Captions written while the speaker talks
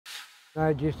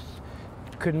I just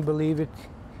couldn't believe it.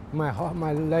 My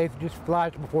life just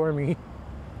flashed before me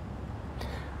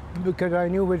because I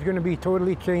knew it was going to be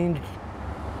totally changed.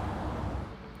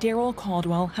 Daryl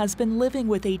Caldwell has been living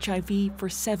with HIV for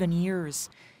 7 years.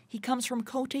 He comes from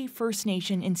Cote First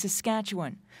Nation in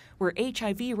Saskatchewan, where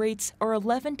HIV rates are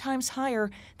 11 times higher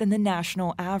than the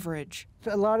national average.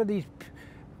 A lot of these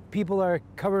people are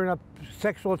covering up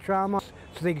sexual trauma,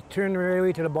 so they turn their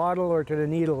way to the bottle or to the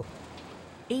needle.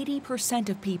 80%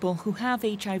 of people who have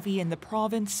HIV in the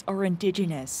province are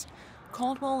Indigenous.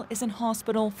 Caldwell is in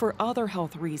hospital for other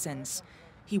health reasons.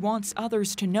 He wants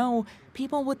others to know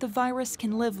people with the virus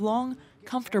can live long,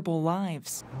 comfortable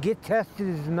lives. Get tested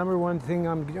is the #1 thing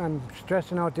I'm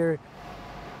stressing out there.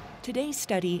 Today's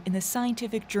study in the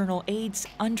scientific journal AIDS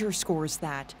underscores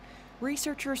that.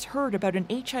 Researchers heard about an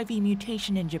HIV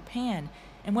mutation in Japan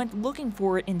and went looking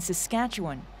for it in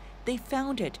Saskatchewan. They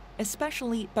found it,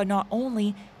 especially but not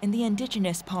only in the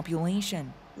Indigenous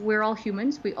population. We're all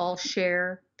humans. We all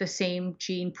share the same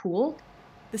gene pool.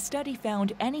 The study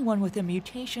found anyone with a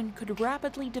mutation could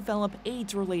rapidly develop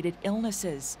AIDS-related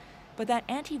illnesses, but that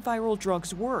antiviral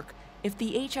drugs work if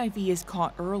the HIV is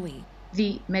caught early.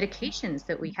 The medications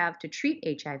that we have to treat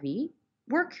HIV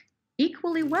work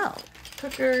equally well.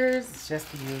 Cookers. It's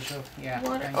just the usual, yeah.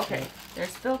 Water. Okay,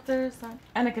 there's filters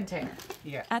and a container.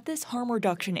 Yeah. At this harm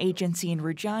reduction agency in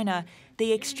Regina,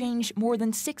 they exchange more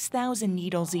than 6,000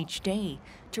 needles each day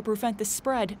to prevent the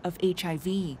spread of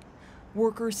HIV.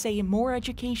 Workers say more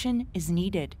education is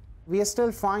needed. We are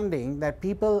still finding that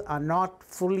people are not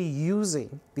fully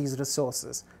using these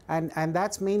resources, and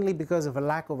that's mainly because of a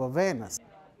lack of awareness.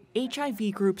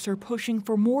 HIV groups are pushing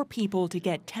for more people to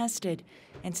get tested,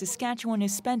 and Saskatchewan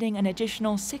is spending an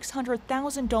additional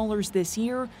 $600,000 this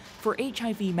year for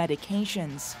HIV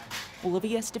medications.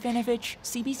 Olivia Stefanovich,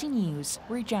 CBC News,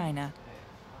 Regina.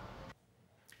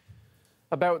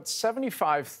 About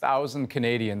 75,000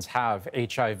 Canadians have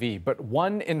HIV, but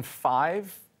 1 in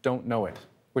 5 don't know it,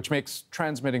 which makes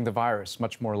transmitting the virus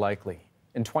much more likely.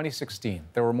 In 2016,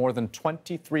 there were more than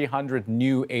 2,300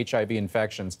 new HIV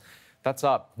infections. That's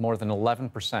up more than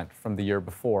 11% from the year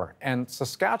before. And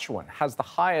Saskatchewan has the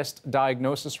highest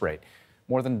diagnosis rate,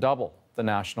 more than double the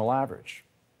national average.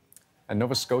 And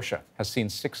Nova Scotia has seen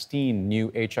 16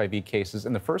 new HIV cases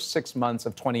in the first 6 months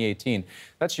of 2018.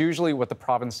 That's usually what the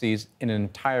province sees in an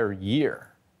entire year.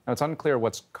 Now, it's unclear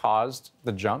what's caused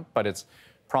the jump, but it's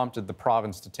prompted the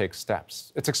province to take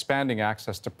steps. It's expanding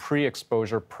access to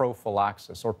pre-exposure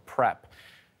prophylaxis, or PrEP.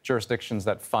 Jurisdictions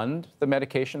that fund the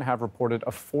medication have reported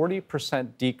a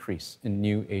 40% decrease in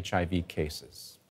new HIV cases.